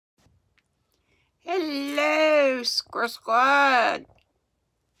Hello, Squirrel Squad.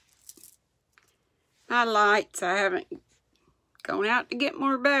 My lights, I haven't gone out to get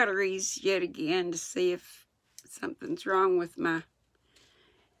more batteries yet again to see if something's wrong with my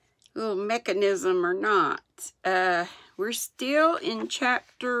little mechanism or not. We're still in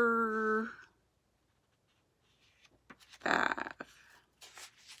chapter 5.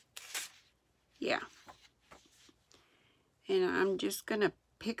 Yeah. And I'm just going to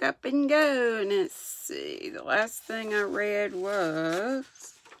pick up and go. And let's see, the last thing I read was,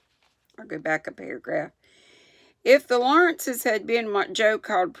 I'll go back a paragraph. If the Lawrences had been what Joe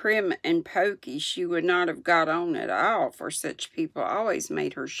called prim and pokey, she would not have got on at all, for such people always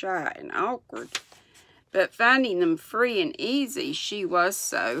made her shy and awkward. But finding them free and easy, she was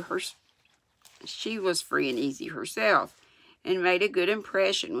free and easy herself, and made a good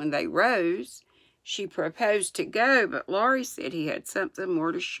impression. When they rose, she proposed to go, but Laurie said he had something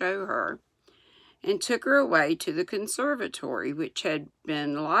more to show her, and took her away to the conservatory, which had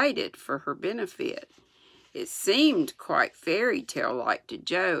been lighted for her benefit. It seemed quite fairy tale-like to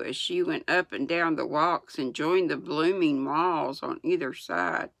Joe as she went up and down the walks, enjoying the blooming walls on either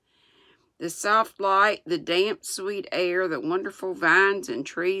side. The soft light, the damp, sweet air, the wonderful vines and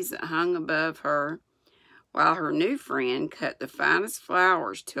trees that hung above her, while her new friend cut the finest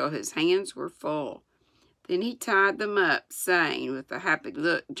flowers till his hands were full. Then he tied them up, saying, with the happy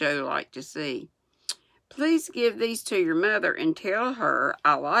look Joe liked to see, "Please give these to your mother and tell her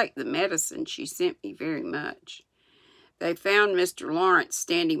I like the medicine she sent me very much." They found Mr. Lawrence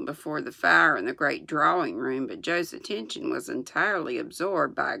standing before the fire in the great drawing room, but Joe's attention was entirely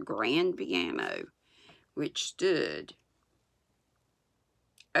absorbed by a grand piano, which stood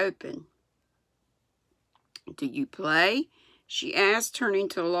open. "Do you play?" she asked, turning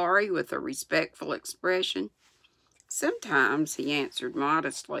to Laurie with a respectful expression. "Sometimes," he answered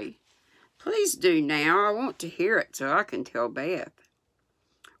modestly. "Please do now. I want to hear it so I can tell Beth."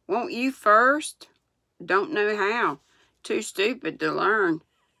 "Won't you first?" "Don't know how. Too stupid to learn.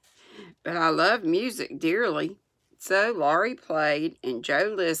 But I love music dearly." So Laurie played, and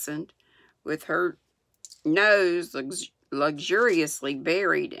Joe listened, with her nose luxuriously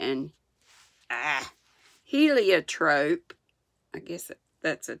buried in heliotrope, I guess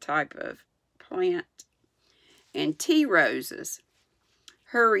that's a type of plant, and tea roses.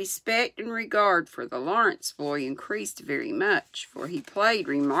 Her respect and regard for the Lawrence boy increased very much, for he played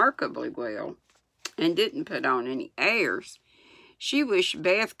remarkably well and didn't put on any airs. She wished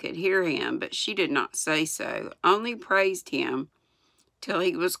Beth could hear him, but she did not say so, only praised him till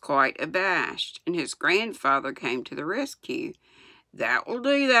he was quite abashed, and his grandfather came to the rescue. That will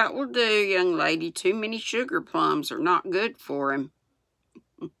do, young lady. Too many sugar plums are not good for him."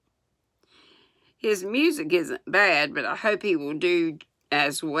 "His music isn't bad, but I hope he will do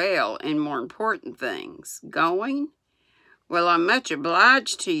as well in more important things. Going? Well, I'm much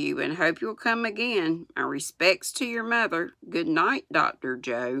obliged to you and hope you'll come again. My respects to your mother. Good night, Dr.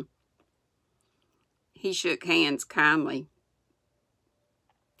 Joe." He shook hands kindly,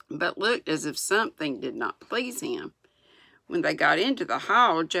 but looked as if something did not please him. When they got into the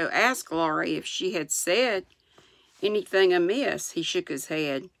hall, Joe asked Laurie if she had said anything amiss. He shook his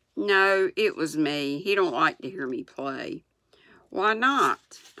head. "No, it was me. He don't like to hear me play." "Why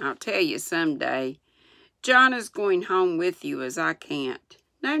not?" "I'll tell you some day. John is going home with you, as I can't."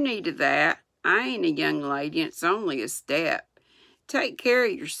 "No need of that. I ain't a young lady, and it's only a step. Take care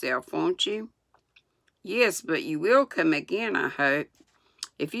of yourself, won't you?" "Yes, but you will come again, I hope,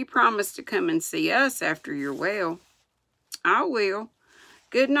 if you promise to come and see us after you're well." "I will.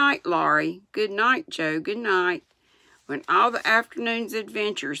 Good night, Laurie." "Good night, Joe. Good night." When all the afternoon's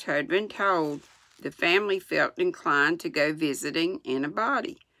adventures had been told, the family felt inclined to go visiting in a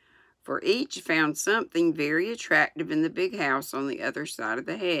body, for each found something very attractive in the big house on the other side of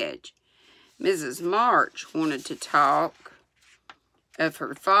the hedge. Mrs. March wanted to talk of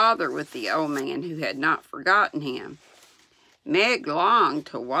her father with the old man who had not forgotten him. Meg longed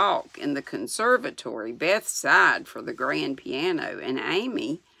to walk in the conservatory. Beth sighed for the grand piano, and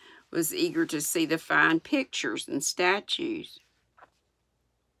Amy was eager to see the fine pictures and statues.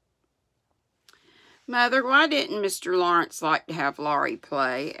 "Mother, why didn't Mr. Lawrence like to have Laurie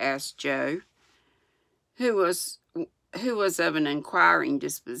play?" asked Joe, who was of an inquiring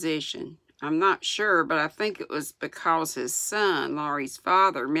disposition. "I'm not sure, but I think it was because his son, Laurie's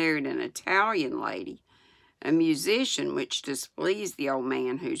father, married an Italian lady, a musician, which displeased the old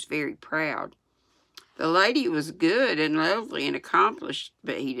man, who's very proud. The lady was good and lovely and accomplished,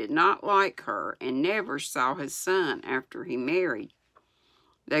 but he did not like her and never saw his son after he married.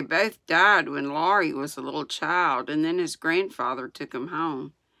 They both died when Laurie was a little child, and then his grandfather took him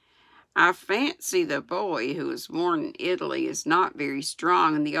home. I fancy the boy who was born in Italy is not very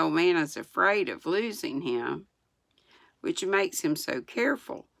strong, and the old man is afraid of losing him, which makes him so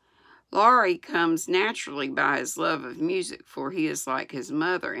careful. Laurie comes naturally by his love of music, for he is like his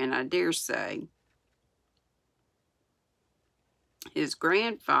mother, and I dare say his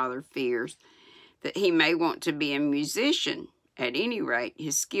grandfather fears that he may want to be a musician. At any rate,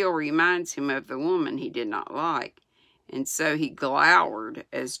 his skill reminds him of the woman he did not like, and so he glowered,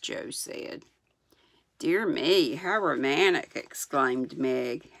 as Joe said. "Dear me, how romantic," exclaimed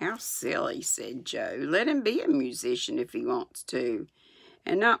Meg. "How silly," said Joe. "Let him be a musician if he wants to,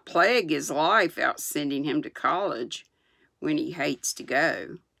 and not plague his life out sending him to college when he hates to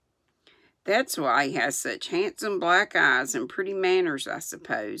go. That's why he has such handsome black eyes and pretty manners, I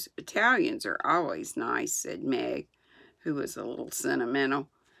suppose. Italians are always nice," said Meg, who was a little sentimental.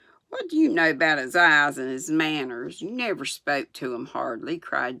 "What do you know about his eyes and his manners? You never spoke to him hardly,"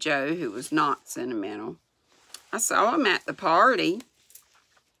 cried Joe, who was not sentimental. "I saw him at the party,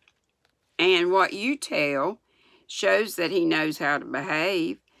 and what you tell shows that he knows how to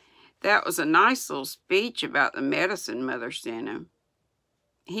behave. That was a nice little speech about the medicine Mother sent him.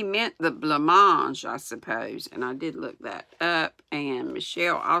 He meant the blancmange, I suppose," and I did look that up, and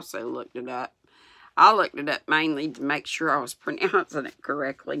Michelle also looked it up. I looked it up mainly to make sure I was pronouncing it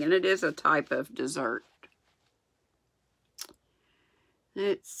correctly, and it is a type of dessert.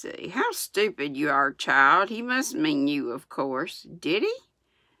 Let's see. "How stupid you are, child. He must mean you, of course." "Did he?"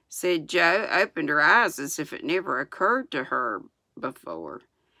 said Joe, opened her eyes as if it never occurred to her before.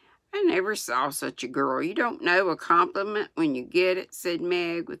 "I never saw such a girl. You don't know a compliment when you get it," said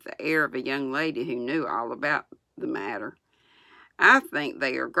Meg, with the air of a young lady who knew all about the matter. "I think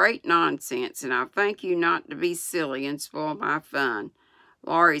they are great nonsense, and I thank you not to be silly and spoil my fun.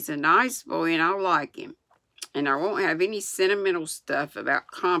 Laurie's a nice boy, and I like him. And I won't have any sentimental stuff about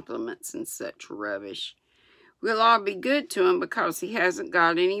compliments and such rubbish. We'll all be good to him because he hasn't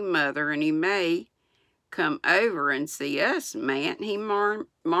got any mother, and he may come over and see us, mayn't he,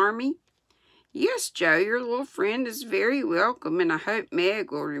 Marmee?" "Yes, Joe, your little friend is very welcome, and I hope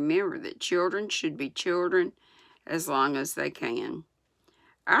Meg will remember that children should be children as long as they can."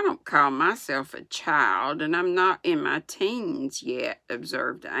 "I don't call myself a child, and I'm not in my teens yet,"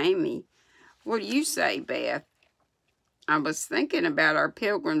 observed Amy. "What do you say, Beth?" "I was thinking about our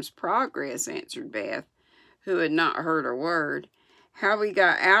Pilgrim's Progress," answered Beth, who had not heard a word. "How we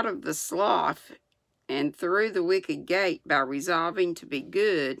got out of the slough and through the wicket gate by resolving to be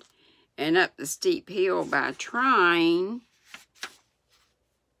good, and up the steep hill by trying,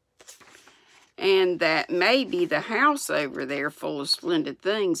 and that maybe the house over there full of splendid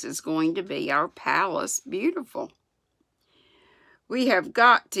things is going to be our palace beautiful." "We have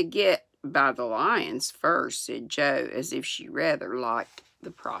got to get by the lions first," said Joe, as if she rather liked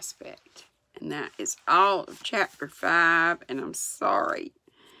the prospect. And that is all of chapter 5, and I'm sorry.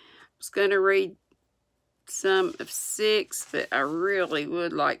 I was going to read some of 6, but I really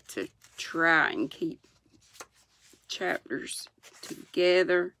would like to try and keep chapters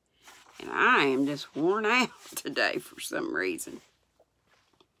together. And I am just worn out today for some reason.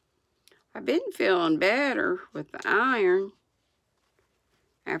 I've been feeling better with the iron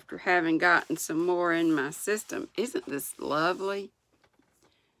after having gotten some more in my system. Isn't this lovely?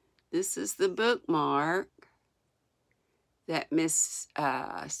 This is the bookmark that Miss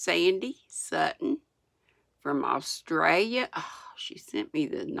Sandy Sutton from Australia, she sent me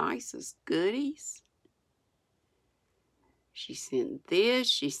the nicest goodies. She sent this.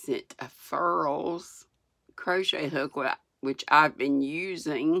 She sent a furls crochet hook, which I've been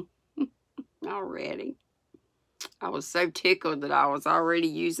using already. I was so tickled that I was already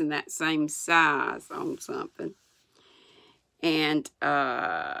using that same size on something. And,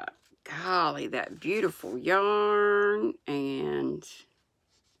 golly, that beautiful yarn. And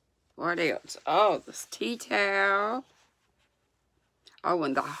what else? Oh, this tea towel. Oh,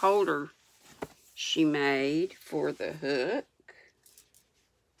 and the holder she made for the hook.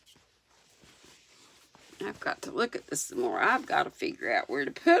 I've got to look at this some more. I've got to figure out where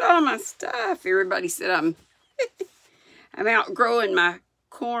to put all my stuff. Everybody said I'm outgrowing my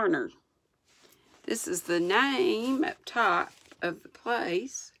corner. This is the name up top of the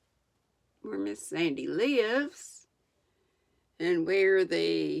place where Miss Sandy lives. And where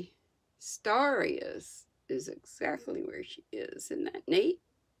the star is exactly where she is. Isn't that neat?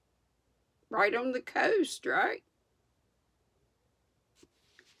 Right on the coast, right?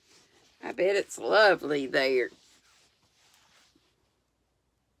 I bet it's lovely there.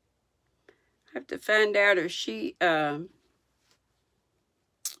 I have to find out if she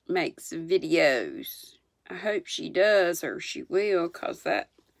makes videos. I hope she does, or she will, because that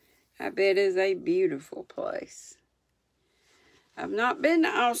I bet it's a beautiful place. I've not been to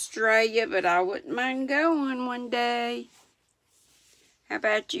Australia, but I wouldn't mind going one day. How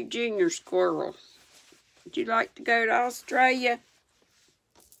about you junior squirrels? Would you like to go to Australia?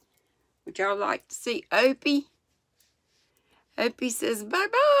 Would y'all like to see Opie? Opie says,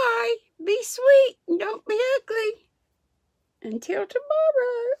 bye-bye. Be sweet and don't be ugly. Until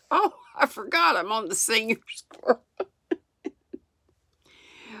tomorrow. Oh, I forgot I'm on the senior squirrel.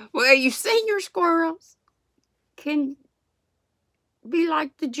 Well, you senior squirrels can be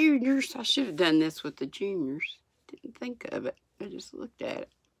like the juniors. I should have done this with the juniors. Didn't think of it. I just looked at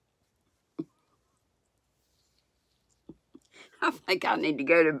it. I think I need to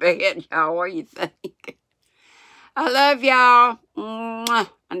go to bed, y'all. What do you think? I love y'all.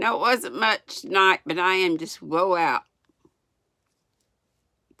 I know it wasn't much tonight, but I am just woe out.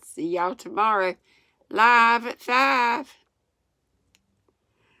 See y'all tomorrow, live at 5.